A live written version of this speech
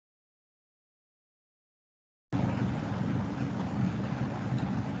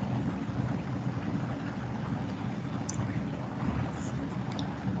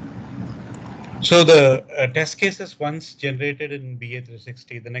So the test cases once generated in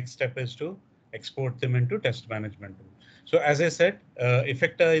BA360, the next step is to export them into test management tool. So as I said,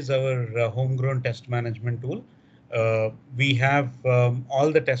 Effecta is our homegrown test management tool. We have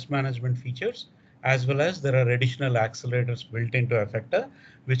all the test management features, as well as there are additional accelerators built into Effecta,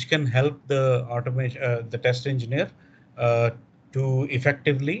 which can help the automation, the test engineer uh, to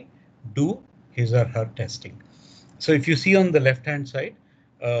effectively do his or her testing. So if you see on the left hand side,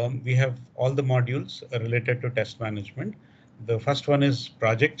 we have all the modules related to test management. The first one is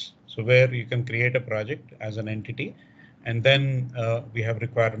projects, so where you can create a project as an entity, and then we have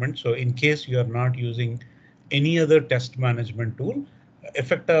requirements. So in case you are not using any other test management tool,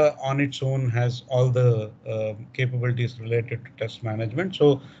 Effecta on its own has all the capabilities related to test management.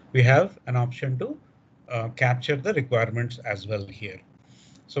 So we have an option to capture the requirements as well here.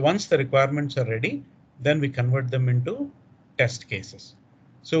 So once the requirements are ready, then we convert them into test cases.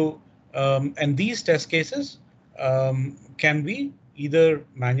 So and these test cases can be either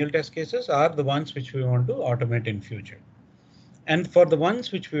manual test cases or the ones which we want to automate in future. And for the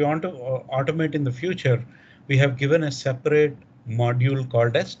ones which we want to automate in the future, we have given a separate module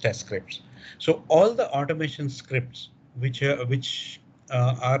called as test scripts. So all the automation scripts which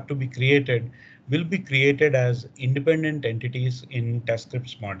are to be created will be created as independent entities in test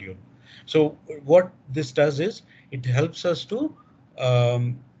scripts module. So what this does is it helps us to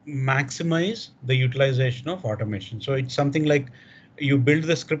maximize the utilization of automation. So it's something like you build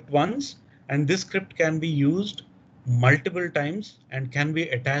the script once, and this script can be used multiple times and can be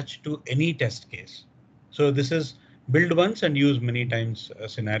attached to any test case. So this is build once and use many times a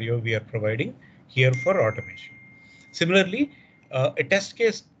scenario we are providing here for automation. Similarly, a test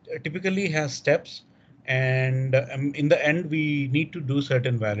case typically has steps, and in the end, we need to do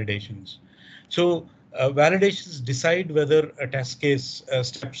certain validations. So validations decide whether a test case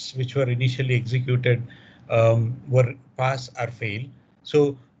steps which were initially executed were pass or fail.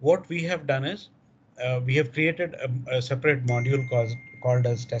 So what we have done is we have created a separate module called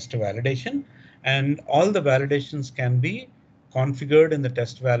as test validation, and all the validations can be configured in the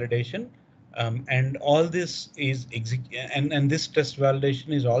test validation. And all this is and this test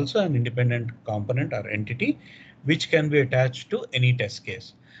validation is also an independent component or entity which can be attached to any test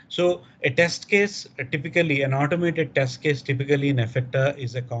case. So a test case, typically an automated test case, typically in Effecta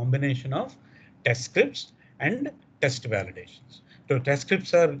is a combination of test scripts and test validations. So test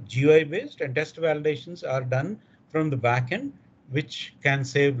scripts are GUI based and test validations are done from the backend, which can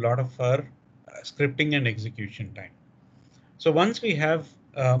save a lot of our scripting and execution time. So once we have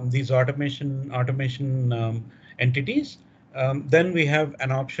these automation entities, then we have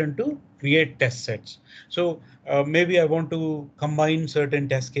an option to create test sets. So maybe I want to combine certain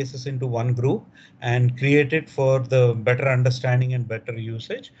test cases into one group and create it for the better understanding and better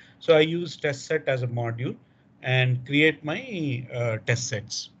usage. So I use test set as a module and create my test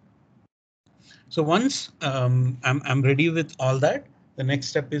sets. So once I'm ready with all that, the next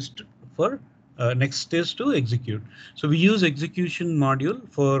step is next is to execute. So we use execution module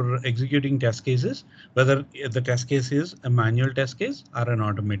for executing test cases, whether the test case is a manual test case or an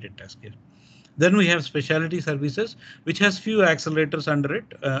automated test case. Then we have specialty services, which has few accelerators under it,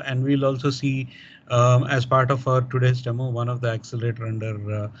 and we'll also see as part of our today's demo one of the accelerator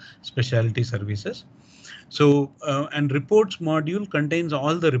under specialty services. So and reports module contains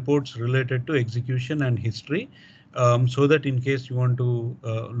all the reports related to execution and history, so that in case you want to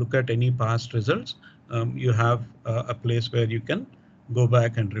look at any past results, you have a place where you can go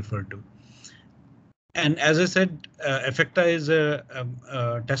back and refer to. And as I said, Effecta is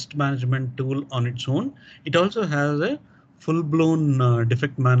a test management tool on its own. It also has a full-blown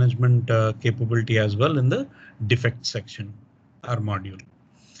defect management capability as well in the defect section, our module.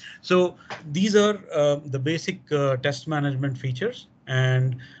 So these are the basic test management features,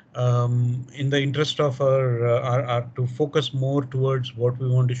 and in the interest of our to focus more towards what we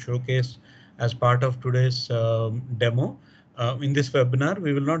want to showcase as part of today's demo. In this webinar,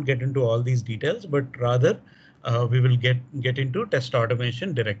 we will not get into all these details, but rather we will get into test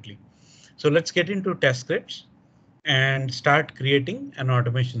automation directly. So let's get into test scripts and start creating an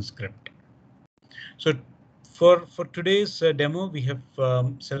automation script. So for today's demo, we have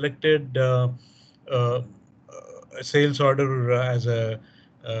selected uh, a sales order as an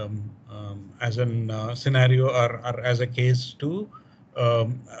scenario or as a case to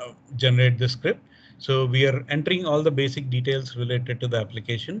generate the script. So we are entering all the basic details related to the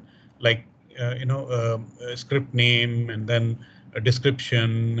application, like a script name, and then a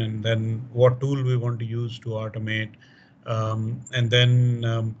description, and then what tool we want to use to automate, and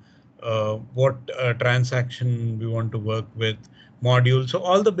then what transaction we want to work with, module. So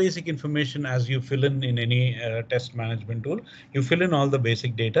all the basic information as you fill in any test management tool, you fill in all the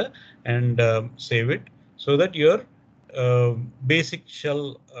basic data and save it so that your basic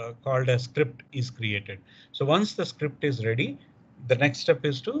shell called a script is created. So once the script is ready, the next step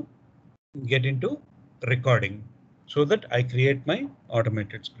is to get into recording so that I create my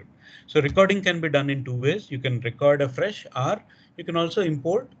automated script. So recording can be done in two ways. You can record a fresh or you can also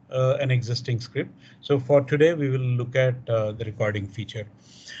import an existing script. So for today, we will look at the recording feature.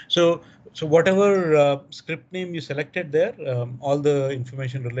 So, so whatever script name you selected there, all the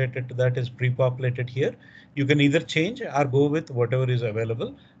information related to that is pre-populated here. You can either change or go with whatever is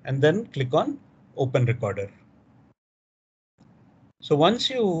available and then click on Open Recorder. So once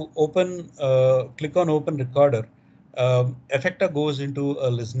you click on Open Recorder, Effecta goes into a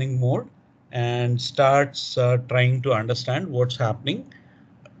listening mode and starts trying to understand what's happening.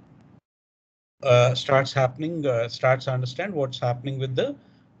 Starts understand what's happening with the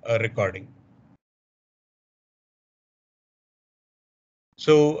recording.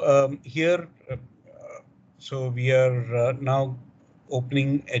 So here, so we are now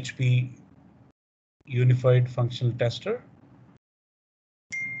opening HP Unified Functional Tester,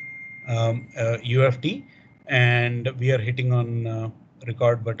 UFT, and we are hitting on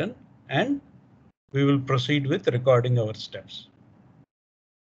record button, and we will proceed with recording our steps.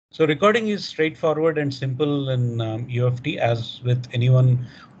 So recording is straightforward and simple in UFT, as with anyone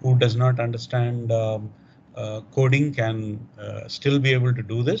who does not understand coding can still be able to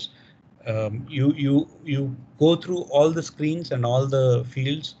do this. You go through all the screens and all the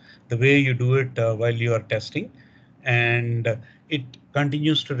fields the way you do it while you are testing, and it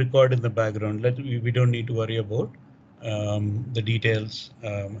continues to record in the background. We don't need to worry about the details,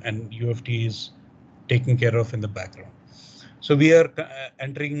 and UFT is taken care of in the background. So we are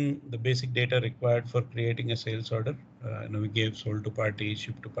entering the basic data required for creating a sales order. We gave sold to party,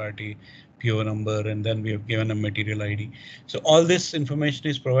 ship to party, PO number, and then we have given a material ID. So all this information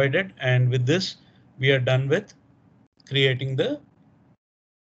is provided, and with this, we are done with creating the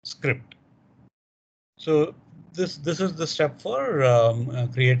script. So this is the step for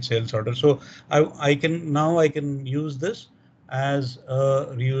create sales order. So I can use this as a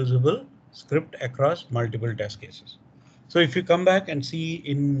reusable script across multiple test cases. So if you come back and see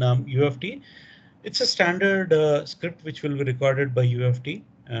in UFT, it's a standard script which will be recorded by UFT,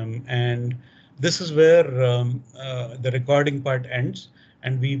 and this is where the recording part ends,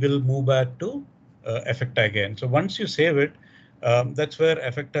 and we will move back to Effecta again. So once you save it, that's where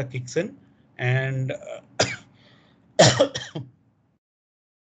Effecta kicks in and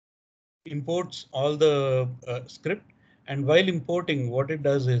imports all the script. And while importing, what it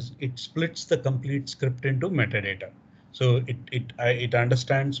does is it splits the complete script into metadata. So it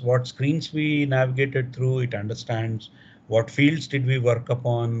understands what screens we navigated through. It understands what fields did we work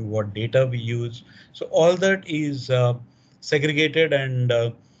upon, what data we use. So all that is segregated and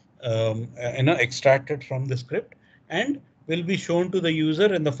extracted from the script and will be shown to the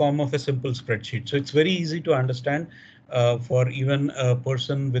user in the form of a simple spreadsheet. So it's very easy to understand for even a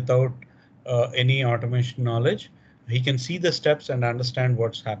person without any automation knowledge. He can see the steps and understand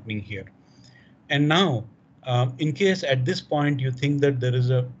what's happening here. And now, in case at this point you think that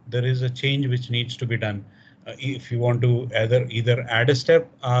there is a change which needs to be done, if you want to either add a step,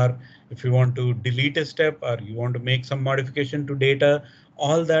 or if you want to delete a step, or you want to make some modification to data,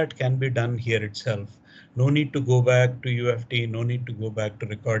 all that can be done here itself. No need to go back to UFT, no need to go back to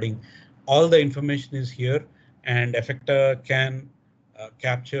recording. All the information is here, and Effecta can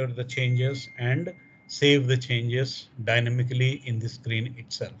capture the changes and save the changes dynamically in the screen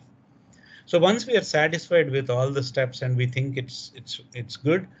itself. So once we are satisfied with all the steps and we think it's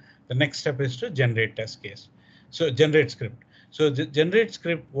good, the next step is to generate test case. So generate script. So the generate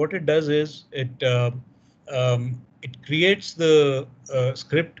script, what it does is it creates the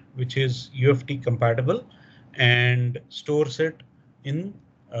script which is UFT compatible and stores it in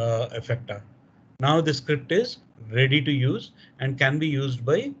Effecta. Now the script is ready to use and can be used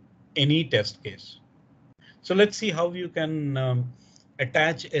by any test case. So let's see how you can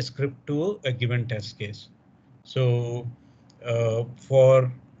attach a script to a given test case. So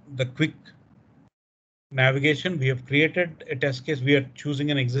for the quick navigation, we have created a test case. We are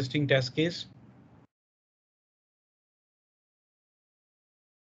choosing an existing test case.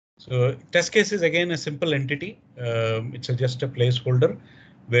 So test case is again a simple entity. It's just a placeholder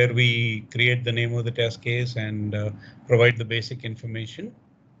where we create the name of the test case and provide the basic information.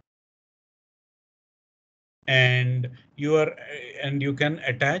 And you can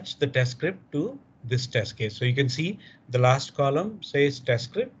attach the test script to this test case. So you can see the last column says test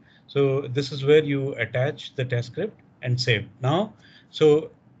script. So this is where you attach the test script and save. Now,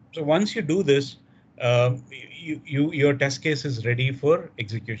 so once you do this, your test case is ready for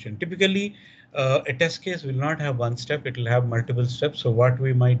execution. Typically, a test case will not have one step; it will have multiple steps. So what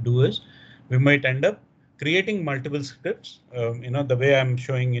we might do is we might end up creating multiple scripts. The way I'm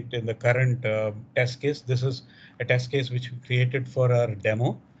showing it in the current test case, this is a test case which we created for our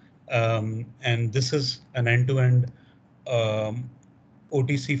demo, and this is an end-to-end um,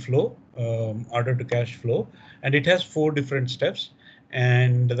 OTC flow, order to cash flow, and it has 4 different steps.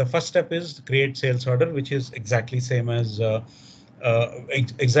 And the first step is create sales order, which is exactly same as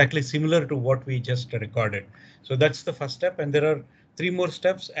exactly similar to what we just recorded. So that's the first step, and there are 3 more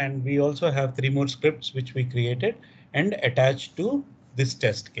steps, and we also have 3 more scripts which we created and attached to this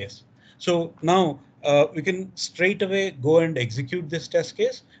test case. So now we can straight away go and execute this test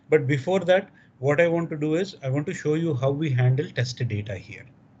case. But before that, what I want to do is I want to show you how we handle test data here.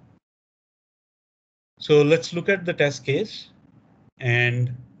 So let's look at the test case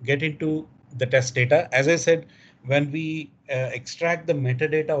and get into the test data. As I said, when we extract the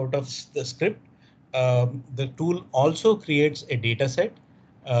metadata out of the script, the tool also creates a data set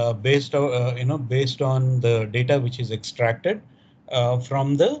based on the data which is extracted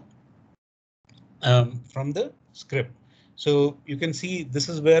from the script. So you can see this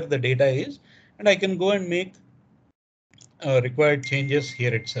is where the data is, and I can go and make required changes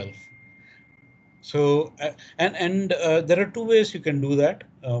here itself. So there are 2 ways you can do that.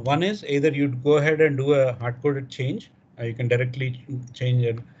 One is either you'd go ahead and do a hard-coded change. You can directly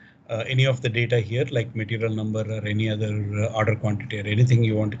change any of the data here, like material number or any other order quantity or anything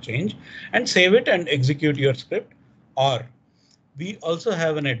you want to change, and save it and execute your script. Or we also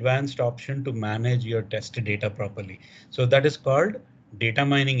have an advanced option to manage your test data properly. So that is called data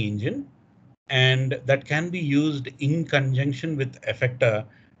mining engine, and that can be used in conjunction with Effecta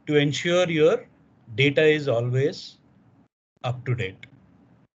to ensure your data is always up to date.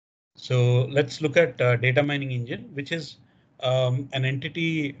 So let's look at data mining engine, which is an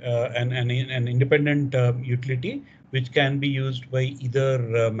entity, an independent utility, which can be used by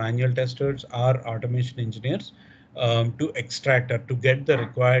either manual testers or automation engineers to extract or to get the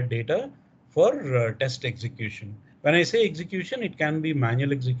required data for test execution. When I say execution, it can be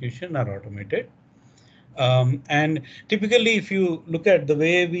manual execution or automated. And typically, if you look at the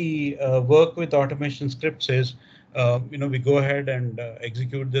way we work with automation scripts is, we go ahead and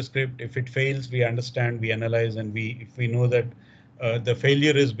execute the script. If it fails, we understand, we analyze, and if we know that the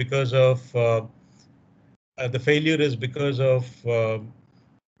failure is because of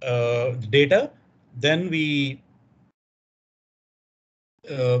data, then we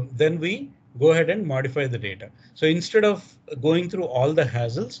go ahead and modify the data. So instead of going through all the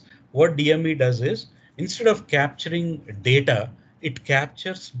hassles, what DME does is instead of capturing data, it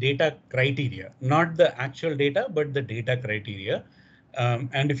captures data criteria, not the actual data, but the data criteria.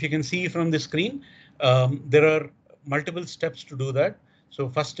 And if you can see from the screen, there are multiple steps to do that. So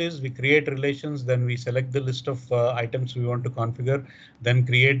first is we create relations, then we select the list of items we want to configure, then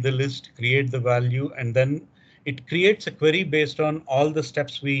create the list, create the value, and then it creates a query based on all the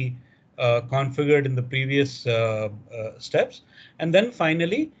steps we configured in the previous steps. And then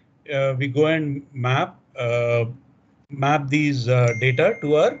finally, we go and map these data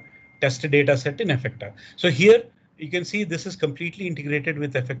to our test data set in Effecta. So here you can see this is completely integrated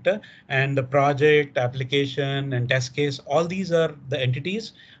with Effecta, and the project, application, and test case, all these are the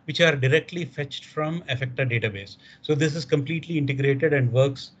entities which are directly fetched from Effecta database. So this is completely integrated and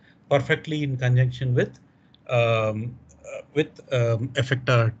works perfectly in conjunction with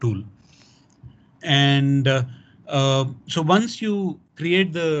Effecta tool. And so once you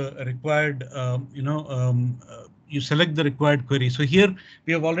create the required, you select the required query. So here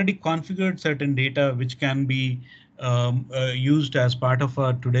we have already configured certain data which can be used as part of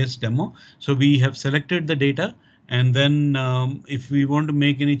our today's demo. So we have selected the data, and then if we want to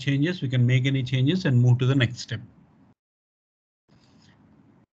make any changes, we can make any changes and move to the next step.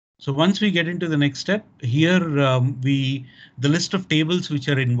 So once we get into the next step here, the list of tables which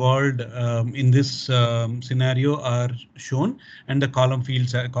are involved in this scenario are shown, and the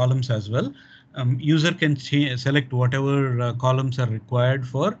columns as well. User can select whatever columns are required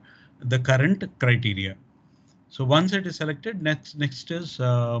for the current criteria. So once it is selected, next is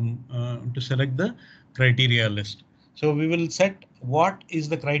to select the criteria list. So we will set what is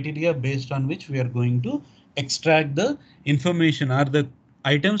the criteria based on which we are going to extract the information or the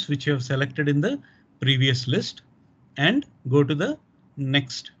items which you have selected in the previous list, and go to the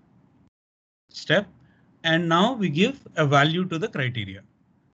next step. And now we give a value to the criteria.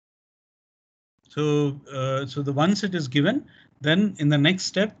 So the once it is given, then in the next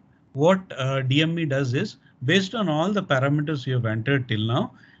step, what DME does is based on all the parameters you have entered till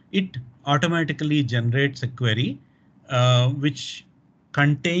now, it automatically generates a query which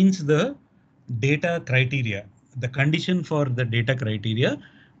contains the data criteria, the condition for the data criteria,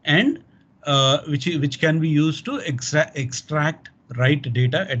 and which can be used to extract write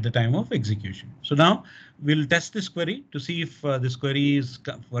data at the time of execution. So now we'll test this query to see if this query is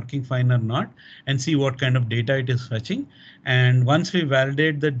working fine or not, and see what kind of data it is fetching. And once we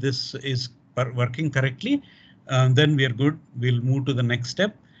validate that this is working correctly, then we are good. We'll move to the next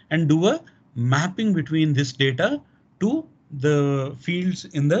step and do a mapping between this data to the fields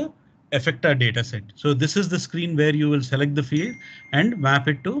in the Effecta dataset. So this is the screen where you will select the field and map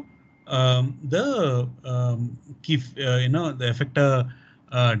it to the key, the Effecta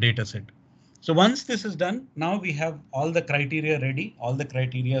dataset. So once this is done, now we have all the criteria ready, all the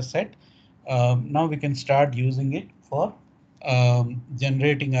criteria set. Now we can start using it for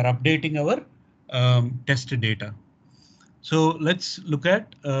generating or updating our test data. So let's look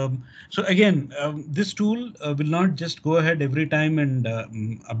at, so again, this tool will not just go ahead every time and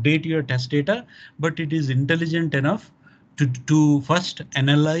update your test data, but it is intelligent enough to first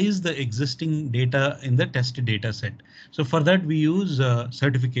analyze the existing data in the test data set. So for that we use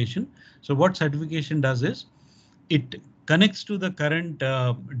certification. So what certification does is it connects to the current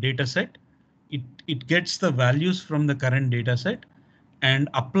data set. It gets the values from the current data set and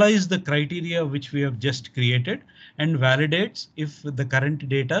applies the criteria which we have just created and validates if the current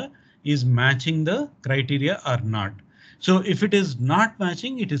data is matching the criteria or not. So if it is not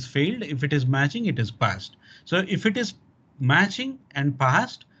matching, it is failed. If it is matching, it is passed. So if it is matching and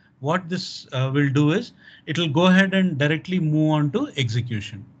passed, what this will do is it will go ahead and directly move on to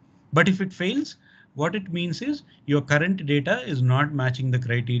execution. But if it fails, what it means is your current data is not matching the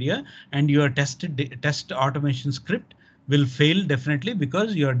criteria and your test automation script will fail definitely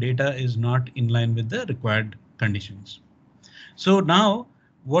because your data is not in line with the required conditions. So now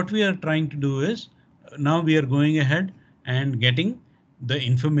what we are trying to do is now we are going ahead and getting the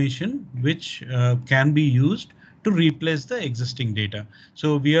information which can be used to replace the existing data.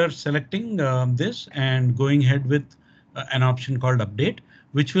 So we are selecting this and going ahead with an option called update,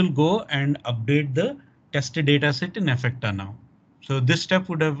 which will go and update the test data set in Effecta now. So this step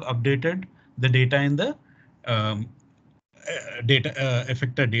would have updated the data in the um,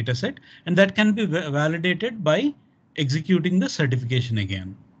 Effecta dataset, and that can be validated by executing the certification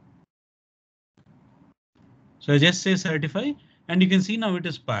again. So I just say certify, and you can see now it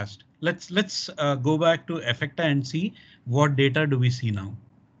is passed. Let's go back to Effecta and see what data do we see now.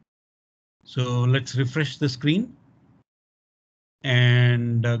 So let's refresh the screen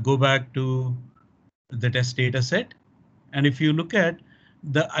and go back to the test data set. And if you look at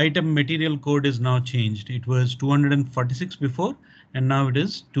the item material code is now changed. It was 246 before, and now it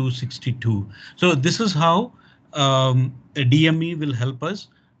is 262. So this is how a DME will help us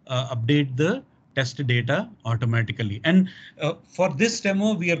update the test data automatically. And for this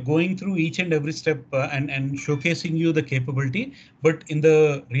demo, we are going through each and every step and showcasing you the capability. But in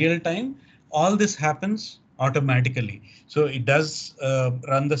the real time, all this happens automatically. So it does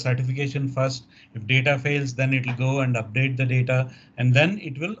run the certification first. If data fails, then it will go and update the data, and then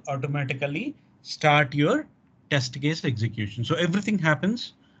it will automatically start your test case execution. So everything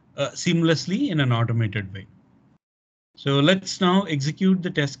happens seamlessly in an automated way. So let's now execute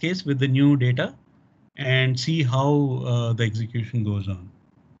the test case with the new data and see how the execution goes on.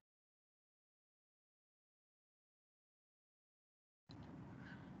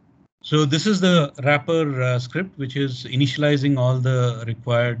 So this is the wrapper script, which is initializing all the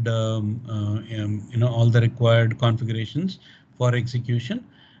required, all the required configurations for execution.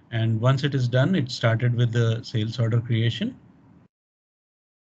 And once it is done, it started with the sales order creation.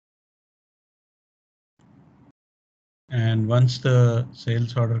 And once the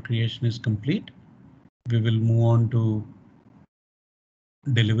sales order creation is complete, we will move on to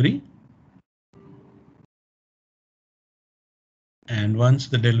delivery. And once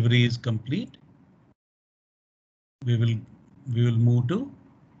the delivery is complete, we will move to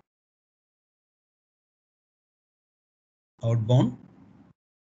outbound.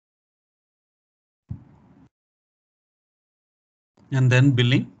 And then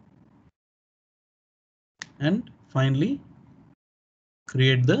billing. And finally,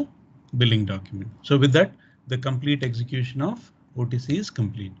 create the billing document. So with that, the complete execution of OTC is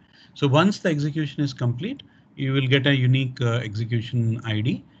complete. So once the execution is complete, you will get a unique execution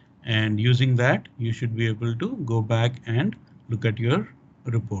ID, and using that, you should be able to go back and look at your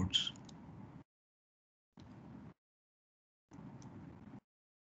reports.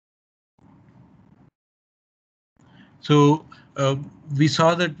 So Uh, we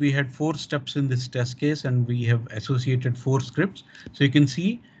saw that we had 4 steps in this test case and we have associated 4 scripts. So you can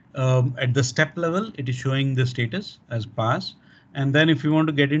see at the step level, it is showing the status as pass. And then if you want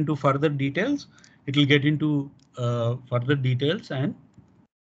to get into further details, it will get into further details and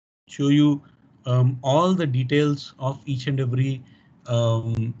show you all the details of each and every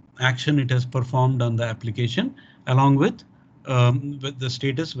action it has performed on the application, along with the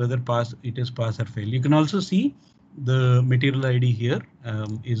status, whether it is pass or fail. You can also see the material ID here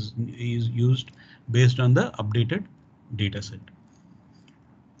is used based on the updated data set.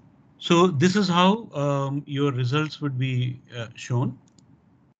 So this is how your results would be shown.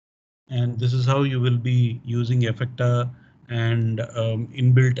 And this is how you will be using Effecta and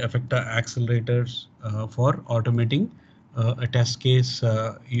inbuilt Effecta accelerators for automating a test case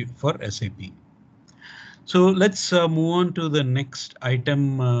for SAP. So let's move on to the next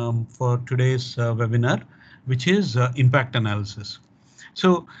item for today's webinar, which is impact analysis.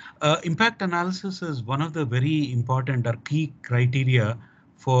 So impact analysis is one of the very important or key criteria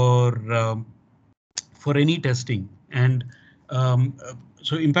for for any testing. And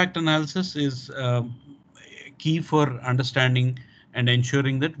so impact analysis is key for understanding and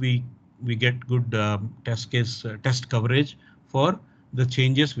ensuring that we get good test coverage for the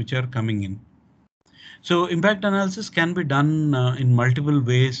changes which are coming in. So impact analysis can be done in multiple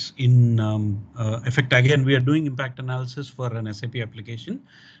ways in Effecta. Again, we are doing impact analysis for an SAP application,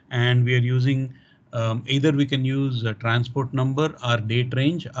 and we are using either we can use a transport number or date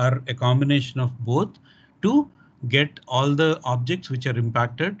range or a combination of both to get all the objects which are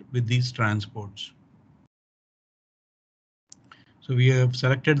impacted with these transports. So we have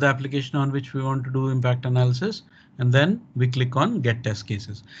selected the application on which we want to do impact analysis, and then we click on get test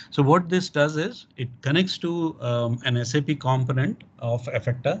cases. So what this does is it connects to an SAP component of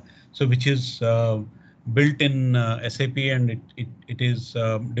Effecta, so which is built in SAP, and it is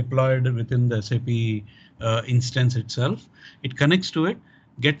deployed within the SAP instance itself. It connects to it,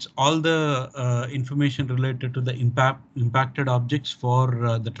 gets all the information related to the impacted objects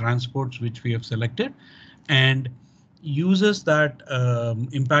for the transports which we have selected, and uses that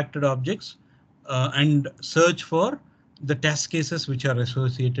impacted objects and search for the test cases which are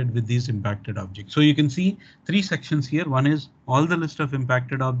associated with these impacted objects. So you can see 3 sections here. One is all the list of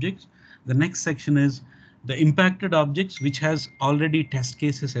impacted objects. The next section is the impacted objects which has already test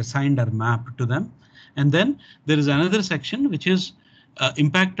cases assigned or mapped to them. And then there is another section which is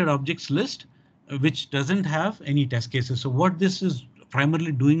impacted objects list, which doesn't have any test cases. So what this is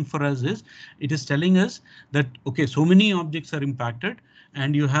primarily doing for us is it is telling us that, OK, so many objects are impacted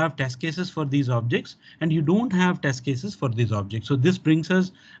and you have test cases for these objects and you don't have test cases for these objects. So this brings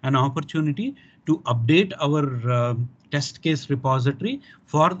us an opportunity to update our test case repository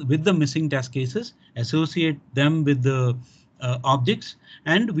with the missing test cases, associate them with the objects,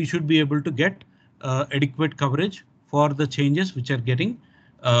 and we should be able to get adequate coverage for the changes which are getting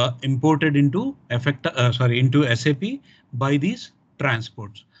imported into into SAP by these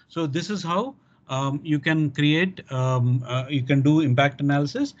transports. So this is how you can you can do impact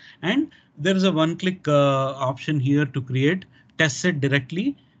analysis, and there is a one-click option here to create test set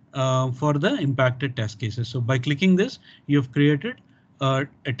directly for the impacted test cases. So by clicking this, you have created a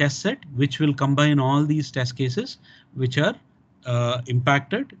test set which will combine all these test cases which are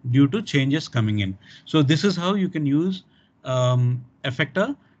impacted due to changes coming in. So this is how you can use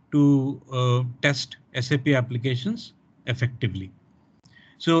Effecta to test SAP applications effectively.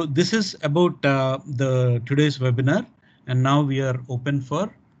 So this is about the today's webinar, and now we are open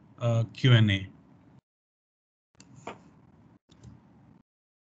for Q&A.